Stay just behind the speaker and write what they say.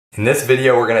In this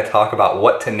video, we're going to talk about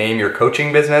what to name your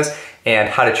coaching business and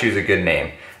how to choose a good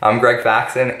name. I'm Greg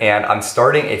Faxon, and I'm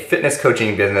starting a fitness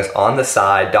coaching business on the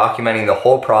side, documenting the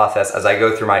whole process as I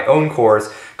go through my own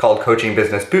course called Coaching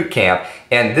Business Bootcamp.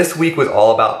 And this week was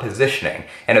all about positioning.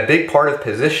 And a big part of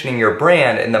positioning your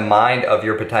brand in the mind of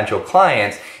your potential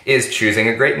clients is choosing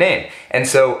a great name. And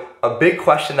so a big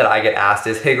question that I get asked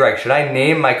is, hey Greg, should I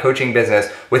name my coaching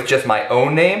business with just my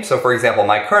own name? So for example,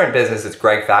 my current business is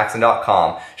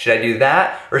gregfaxon.com. Should I do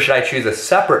that, or should I choose a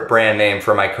separate brand name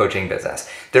for my coaching business?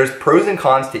 There's pros and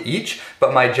cons to each,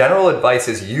 but my general advice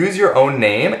is use your own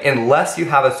name unless you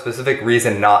have a specific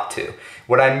reason not to.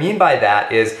 What I mean by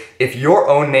that is if your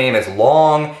own name is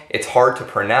long, it's hard to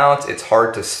pronounce, it's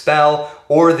hard to spell,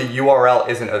 or the URL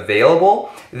isn't available,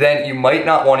 then you might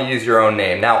not want to use your own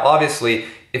name. Now, obviously,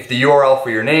 if the URL for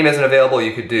your name isn't available,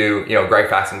 you could do,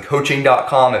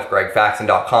 gregfaxoncoaching.com if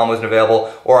gregfaxon.com wasn't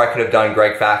available, or I could have done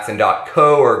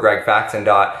gregfaxon.co or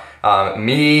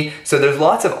gregfaxon.me. So there's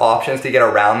lots of options to get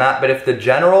around that, but if the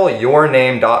general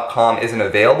yourname.com isn't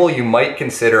available, you might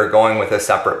consider going with a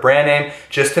separate brand name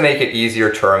just to make it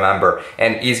easier to remember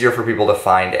and easier for people to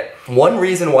find it. One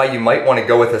reason why you might want to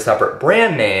go with a separate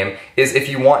brand name is if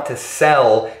you want to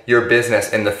sell your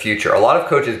business in the future. A lot of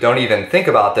coaches don't even think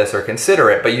about this or consider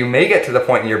it, but you may get to the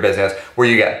point in your business where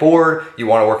you get bored, you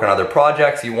want to work on other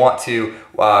projects, you want to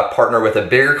partner with a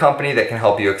bigger company that can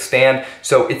help you expand.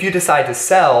 So if you decide to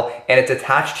sell and it's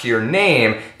attached to your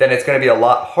name, then it's going to be a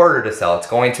lot harder to sell. It's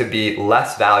going to be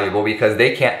less valuable because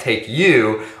they can't take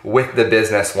you with the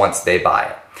business once they buy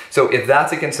it. So if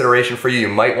that's a consideration for you, you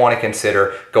might want to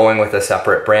consider going with a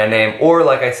separate brand name, or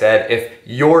like I said, if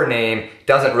your name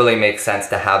doesn't really make sense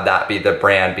to have that be the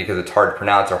brand because it's hard to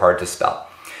pronounce or hard to spell.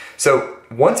 So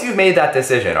once you've made that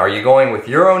decision, are you going with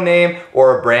your own name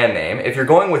or a brand name? If you're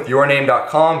going with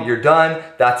yourname.com, you're done,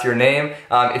 that's your name.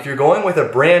 If you're going with a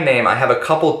brand name, I have a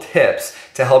couple tips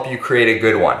to help you create a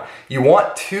good one. You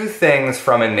want two things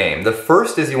from a name. The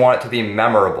first is you want it to be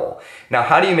memorable. Now,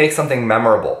 how do you make something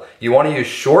memorable? You want to use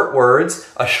short words,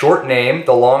 a short name.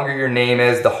 The longer your name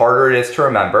is, the harder it is to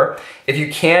remember. If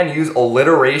you can, use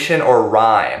alliteration or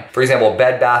rhyme. For example,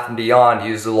 Bed Bath & Beyond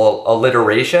uses a little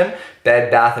alliteration.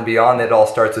 Bed Bath & Beyond, it all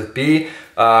starts with B.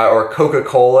 Or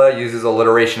Coca-Cola uses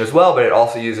alliteration as well, but it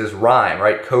also uses rhyme,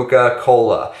 right?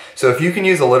 Coca-Cola. So if you can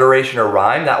use alliteration or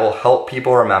rhyme, that will help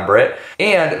people remember it.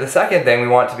 And the second thing, we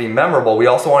want it to be memorable. We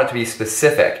also want it to be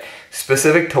specific.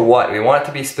 Specific to what? We want it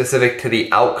to be specific to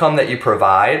the outcome that you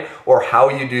provide, or how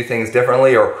you do things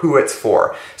differently, or who it's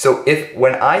for. So if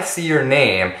when I see your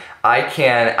name, I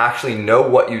can actually know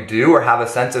what you do or have a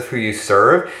sense of who you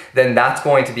serve, then that's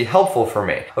going to be helpful for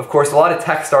me. Of course, a lot of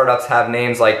tech startups have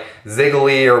names like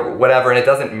Ziggly or whatever, and it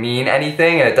doesn't mean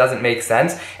anything and it doesn't make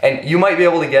sense. And you might be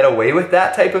able to get away with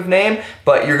that type of name,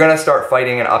 but you're gonna start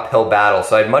fighting an uphill battle.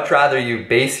 So I'd much rather you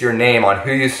base your name on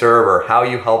who you serve or how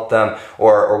you help them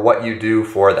or what you do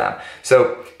for them.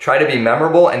 So try to be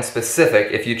memorable and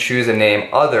specific if you choose a name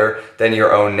other than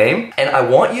your own name. And I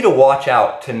want you to watch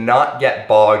out to not get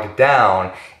bogged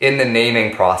down in the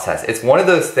naming process. It's one of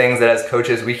those things that as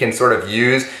coaches we can sort of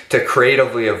use to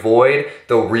creatively avoid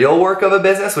the real work of a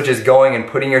business, which is going and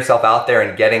putting yourself out there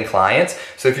and getting clients.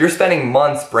 So if you're spending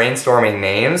months brainstorming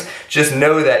names, just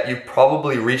know that you've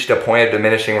probably reached a point of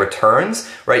diminishing returns,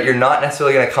 right? You're not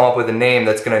necessarily gonna come up with a name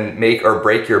that's gonna make or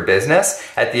break your business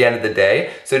at the end of the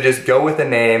day. So just go with a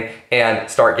name and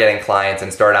start getting clients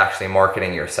and start actually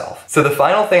marketing yourself. So the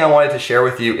final thing I wanted to share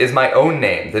with you is my own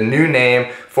name, the new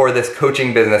name for this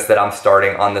coaching business that I'm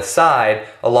starting on the side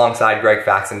alongside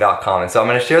gregfaxon.com. And so I'm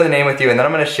gonna share the name with you, and then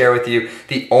I'm gonna share with you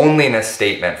the onlyness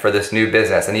statement for this new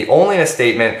business. And the onlyness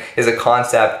statement is a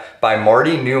concept by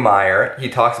Marty Neumeier. He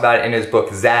talks about it in his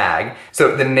book, Zag.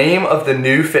 So the name of the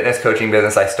new fitness coaching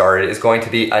business I started is going to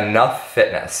be Enough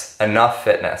Fitness. Enough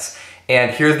Fitness.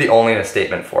 And here's the onlyness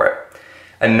statement for it.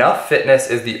 Enough Fitness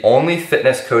is the only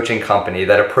fitness coaching company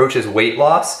that approaches weight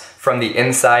loss from the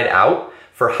inside out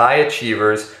for high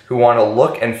achievers who want to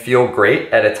look and feel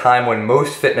great at a time when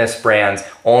most fitness brands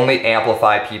only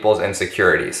amplify people's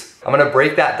insecurities. I'm going to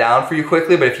break that down for you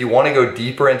quickly, but if you want to go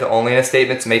deeper into onlyness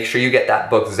statements, make sure you get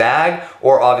that book Zag,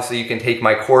 or obviously you can take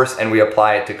my course and we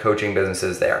apply it to coaching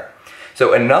businesses there.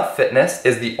 So Enough Fitness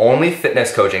is the only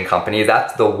fitness coaching company,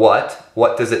 that's the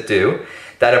what does it do,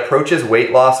 that approaches weight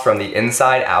loss from the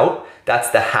inside out.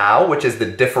 That's the how, which is the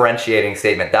differentiating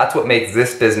statement. That's what makes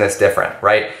this business different,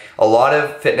 right? A lot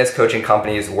of fitness coaching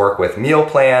companies work with meal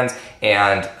plans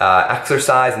and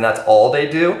exercise, and that's all they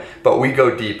do, but we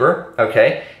go deeper,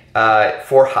 okay?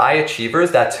 For high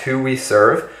achievers, that's who we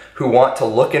serve, who want to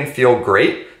look and feel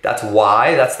great That's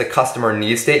why, that's the customer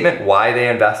need statement, why they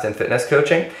invest in fitness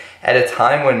coaching at a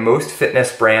time when most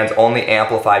fitness brands only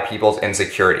amplify people's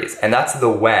insecurities. And that's the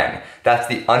when. That's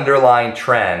the underlying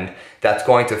trend that's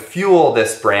going to fuel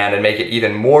this brand and make it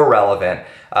even more relevant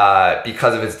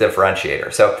because of its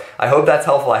differentiator. So I hope that's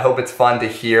helpful. I hope it's fun to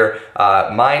hear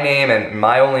my name and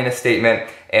my onlyness statement,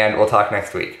 and we'll talk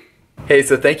next week. Hey,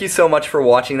 so thank you so much for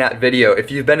watching that video.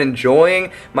 If you've been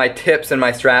enjoying my tips and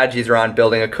my strategies around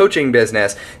building a coaching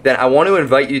business, then I want to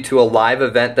invite you to a live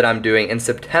event that I'm doing in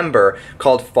September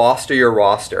called Foster Your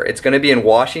Roster. It's going to be in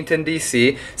Washington,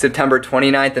 D.C., September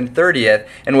 29th and 30th,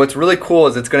 and what's really cool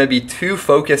is it's going to be 2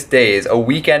 focused days, a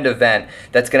weekend event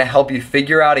that's going to help you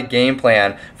figure out a game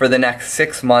plan for the next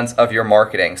 6 months of your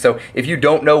marketing. So if you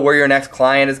don't know where your next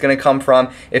client is going to come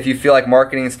from, if you feel like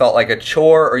marketing has felt like a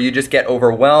chore, or you just get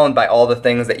overwhelmed by all the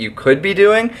things that you could be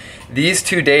doing, these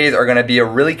 2 days are going to be a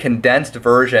really condensed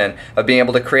version of being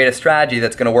able to create a strategy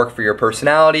that's going to work for your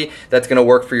personality, that's going to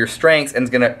work for your strengths, and is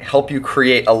going to help you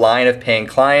create a line of paying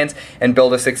clients and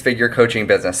build a 6-figure coaching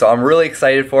business. So I'm really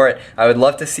excited for it. I would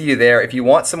love to see you there. If you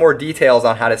want some more details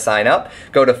on how to sign up,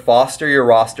 go to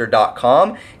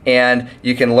fosteryourroster.com and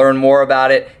you can learn more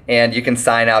about it, and you can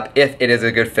sign up if it is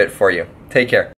a good fit for you. Take care.